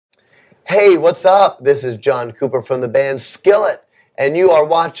Hey, what's up? This is John Cooper from the band Skillet, and you are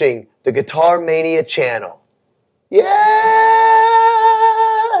watching the Guitar Mania channel. Yes!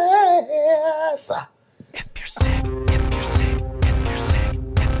 If you're sick, if you're sick, if you're sick,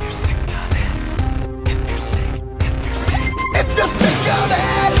 if you're sick of it. If you're sick, if you're sick, If you're sick of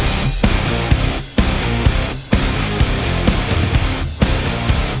it!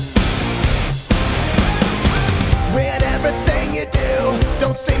 When everything you do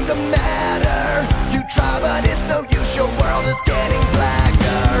don't seem to matter, you try but it's no use, your world is getting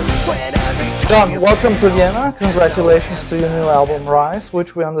blacker. When every time John, welcome to Vienna. Congratulations to your new album Rise,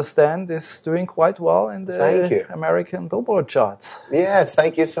 which we understand is doing quite well in Thank the you. American Billboard charts. Yes,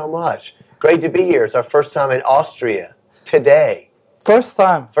 thank you so much. Great to be here. It's our first time in Austria today. First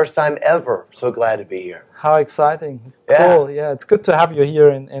time. First time ever. So glad to be here. How exciting. Yeah. Cool. Yeah, it's good to have you here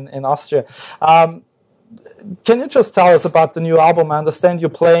in Austria. Can you just tell us about the new album? I understand you're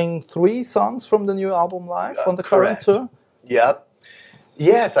playing 3 songs from the new album live on the current Correct. tour. Yep.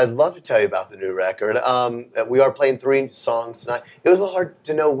 Yes, I'd love to tell you about the new record. We are playing 3 songs tonight. It was a little hard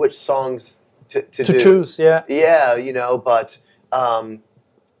to know which songs to do. Choose, yeah. Yeah, but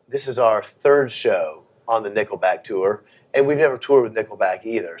this is our 3rd show on the Nickelback tour, and we've never toured with Nickelback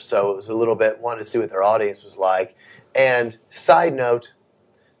either, so it was a little bit, wanted to see what their audience was like. And side note,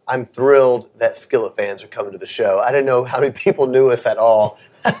 I'm thrilled that Skillet fans are coming to the show. I didn't know how many people knew us at all.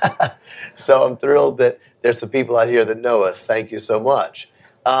 So I'm thrilled that there's some people out here that know us. Thank you so much.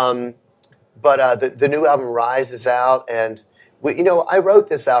 But the new album Rise is out, and I wrote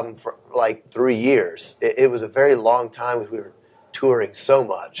this album for like 3 years. It was a very long time because we were touring so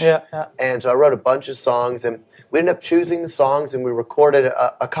much. Yeah. And so I wrote a bunch of songs, and we ended up choosing the songs, and we recorded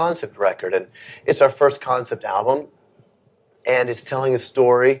a concept record. And it's our first concept album. And it's telling a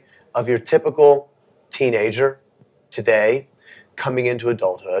story of your typical teenager today coming into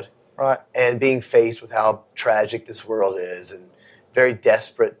adulthood, Right. and being faced with how tragic this world is and very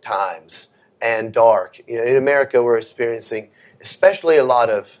desperate times and dark. In America, we're experiencing especially a lot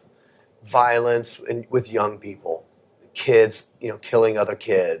of violence with young people, kids, killing other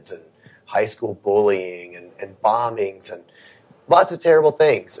kids, and high school bullying and bombings and lots of terrible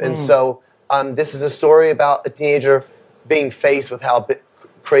things. And so this is a story about a teenager being faced with how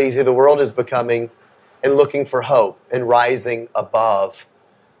crazy the world is becoming and looking for hope and rising above,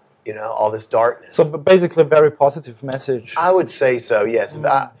 all this darkness. So basically a very positive message. I would say so, yes.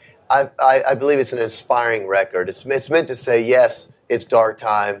 I believe it's an inspiring record. It's meant to say, yes, it's dark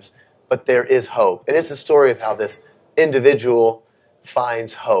times, but there is hope. And it's the story of how this individual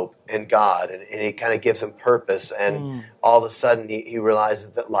finds hope in God, and he kind of gives him purpose, and all of a sudden he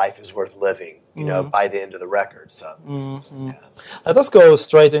realizes that life is worth living, by the end of the record. So, yeah. Let's go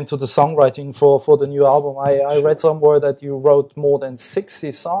straight into the songwriting for the new album. I read somewhere that you wrote more than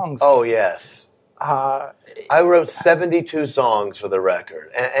 60 songs. Oh, yes. I wrote 72 songs for the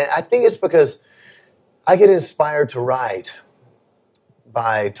record. And I think it's because I get inspired to write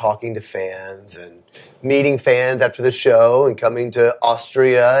by talking to fans and meeting fans after the show and coming to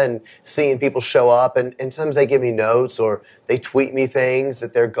Austria and seeing people show up. And sometimes they give me notes or they tweet me things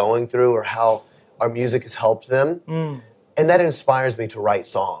that they're going through or how our music has helped them. And that inspires me to write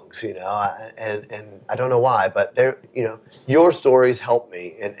songs, and I don't know why, but your stories help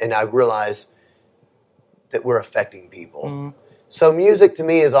me. And I realize that we're affecting people. So music to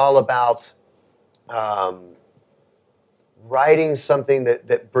me is all about writing something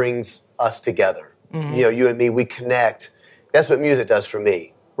that brings us together. You and me, we connect. That's what music does for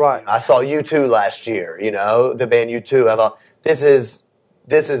me. Right. I saw U2 last year, the band U2. I thought, this is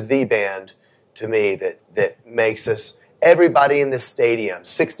the band to me that makes us, everybody in this stadium,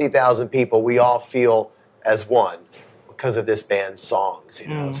 60,000 people, we all feel as one because of this band's songs,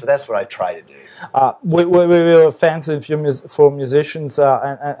 So that's what I try to do. We were fans for musicians,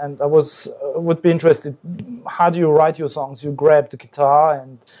 and I would be interested. How do you write your songs? You grab the guitar,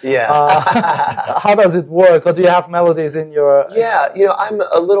 and how does it work? Or do you have melodies in your? Yeah, I'm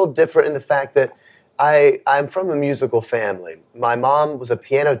a little different in the fact that I'm from a musical family. My mom was a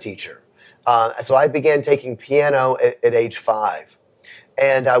piano teacher, so I began taking piano at age 5,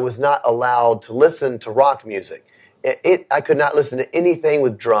 and I was not allowed to listen to rock music. I could not listen to anything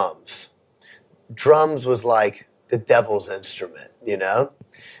with drums. Drums was like the devil's instrument,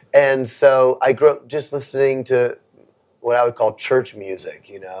 And so I grew up just listening to what I would call church music,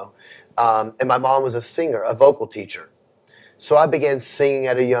 And my mom was a singer, a vocal teacher. So I began singing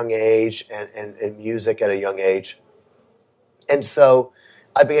at a young age and music at a young age. And so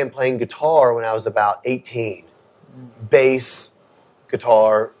I began playing guitar when I was about 18, bass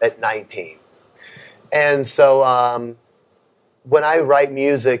guitar at 19. And so when I write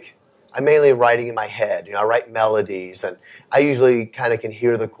music, I'm mainly writing in my head. You know, I write melodies, and I usually kind of can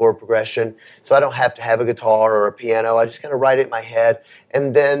hear the chord progression, so I don't have to have a guitar or a piano. I just kind of write it in my head,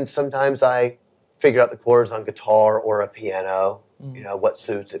 and then sometimes I figure out the chords on guitar or a piano. You know, what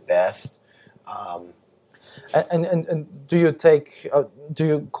suits it best. And do you do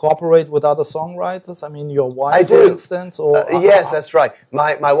you cooperate with other songwriters? I mean, your wife, I do. for instance, or yes, that's right.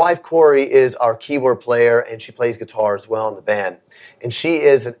 My wife Corey is our keyboard player, and she plays guitar as well in the band. And she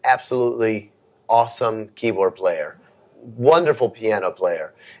is an absolutely awesome keyboard player, wonderful piano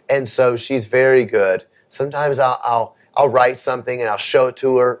player, and so she's very good. Sometimes I'll write something and I'll show it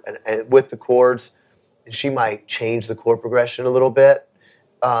to her and with the chords, and she might change the chord progression a little bit.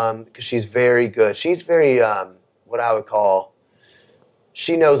 Because she's very good. She's very, what I would call,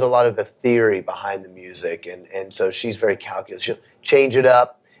 she knows a lot of the theory behind the music, and so she's very calculated. She'll change it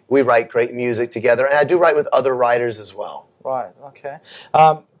up. We write great music together, and I do write with other writers as well. Right, okay.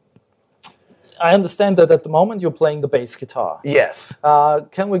 I understand that at the moment you're playing the bass guitar. Yes.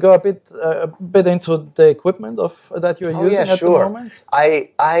 Can we go a bit into the equipment that you're using at the moment?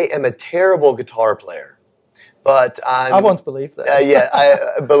 I am a terrible guitar player. But I won't believe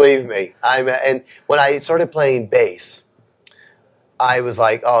that. Believe me. And when I started playing bass, I was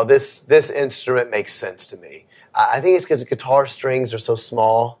like, "Oh, this instrument makes sense to me." I think it's because the guitar strings are so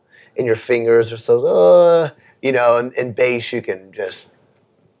small, and your fingers are so, you know. And bass, you can just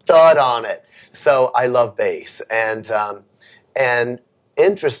thud on it. So I love bass, and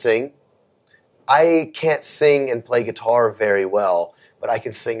interesting. I can't sing and play guitar very well, but I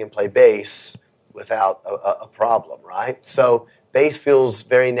can sing and play bass without a problem, right? So bass feels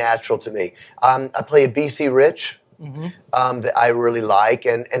very natural to me. I play a BC Rich that I really like,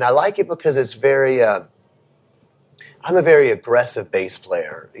 and I like it because it's very. I'm a very aggressive bass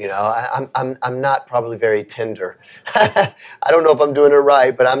player. You know, I'm not probably very tender. I don't know if I'm doing it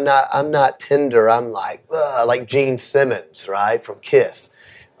right, but I'm not tender. I'm like Gene Simmons, right, from Kiss,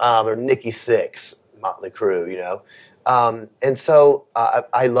 or Nikki Sixx, Motley Crue. You know. And so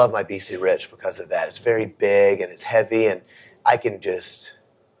I love my BC Rich because of that. It's very big and it's heavy, and I can just.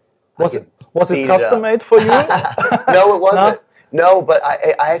 Was it custom made for you? No, it wasn't. No, but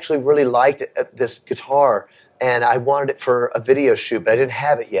I actually really liked this guitar, and I wanted it for a video shoot, but I didn't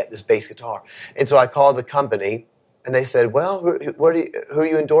have it yet. This bass guitar, and so I called the company, and they said, "Well, who are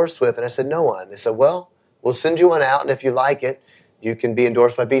you endorsed with?" And I said, "No one." They said, "Well, we'll send you one out, and if you like it, you can be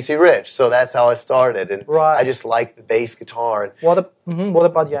endorsed by BC Rich." So that's how I started, and I just like the bass guitar. And what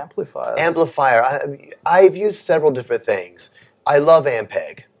about the amplifier? Amplifier, I've used several different things. I love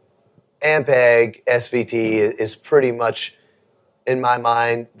Ampeg. Ampeg SVT is pretty much, in my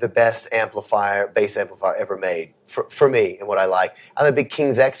mind, the best bass amplifier ever made for me and what I like. I'm a big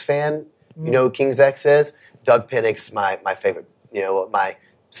King's X fan. You know who King's X is? Doug Pinnick's my favorite. You know, my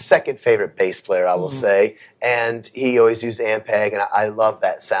second favorite bass player, I will say, and he always used Ampeg, and I love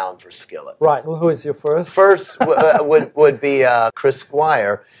that sound for Skillet. Right. Well, who is your first? First would be Chris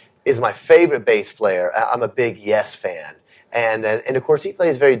Squire, is my favorite bass player. I'm a big Yes fan, and of course he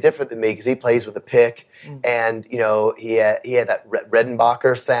plays very different than me because he plays with a pick, and you know he had that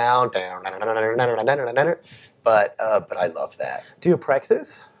Redenbacher sound, but I love that. Do you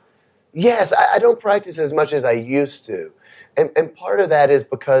practice? Yes, I don't practice as much as I used to. And part of that is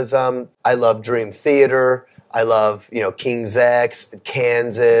because I love Dream Theater, I love, you know, King's X,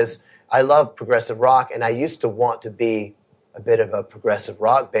 Kansas. I love progressive rock, and I used to want to be a bit of a progressive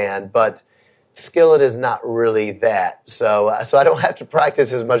rock band, but Skillet is not really that, so I don't have to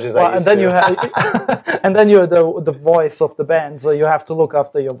practice as much as I used to. And then you're the voice of the band, so you have to look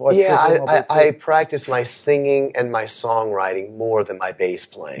after your voice. Yeah, I practice my singing and my songwriting more than my bass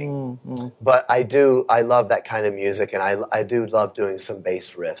playing. But I love that kind of music, and I do love doing some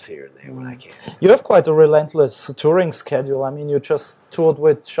bass riffs here and there when I can. You have quite a relentless touring schedule. I mean, you just toured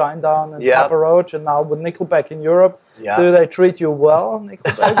with Shinedown and Papa Roach, and now with Nickelback in Europe. Yep. Do they treat you well,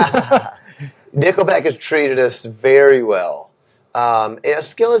 Nickelback? Nickelback has treated us very well.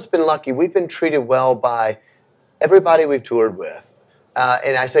 Skillet's been lucky. We've been treated well by everybody we've toured with.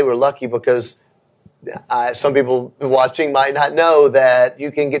 And I say we're lucky because some people watching might not know that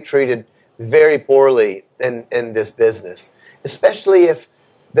you can get treated very poorly in this business, especially if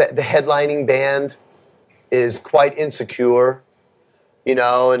the headlining band is quite insecure. You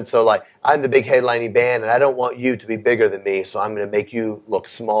know, and so like I'm the big headlining band, and I don't want you to be bigger than me, so I'm going to make you look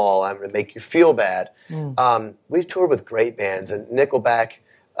small. I'm going to make you feel bad. We've toured with great bands, and Nickelback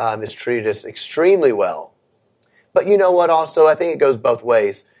has treated us extremely well. But you know what? Also, I think it goes both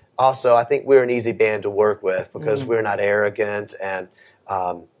ways. Also, I think we're an easy band to work with because we're not arrogant, and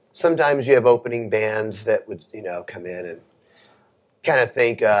sometimes you have opening bands that would, you know, come in and kind of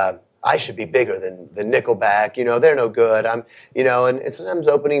think I should be bigger than Nickelback. You know, they're no good. And sometimes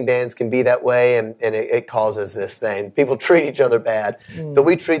opening bands can be that way, and it causes this thing. People treat each other bad, but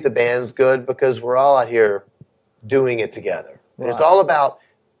we treat the bands good because we're all out here doing it together. And it's all about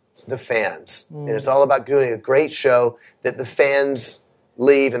the fans, and it's all about doing a great show that the fans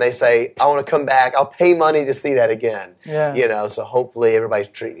leave and they say, I want to come back. I'll pay money to see that again. Yeah. You know, so hopefully everybody's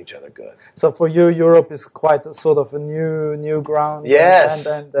treating each other good. So for you, Europe is quite a sort of a new ground.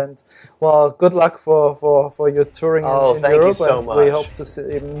 Yes. And well, good luck for your touring in thank Europe. You so much. We hope to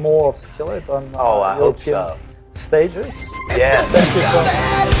see more of Skillet on I hope European so. stages. Yes. Thank you so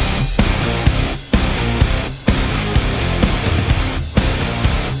much.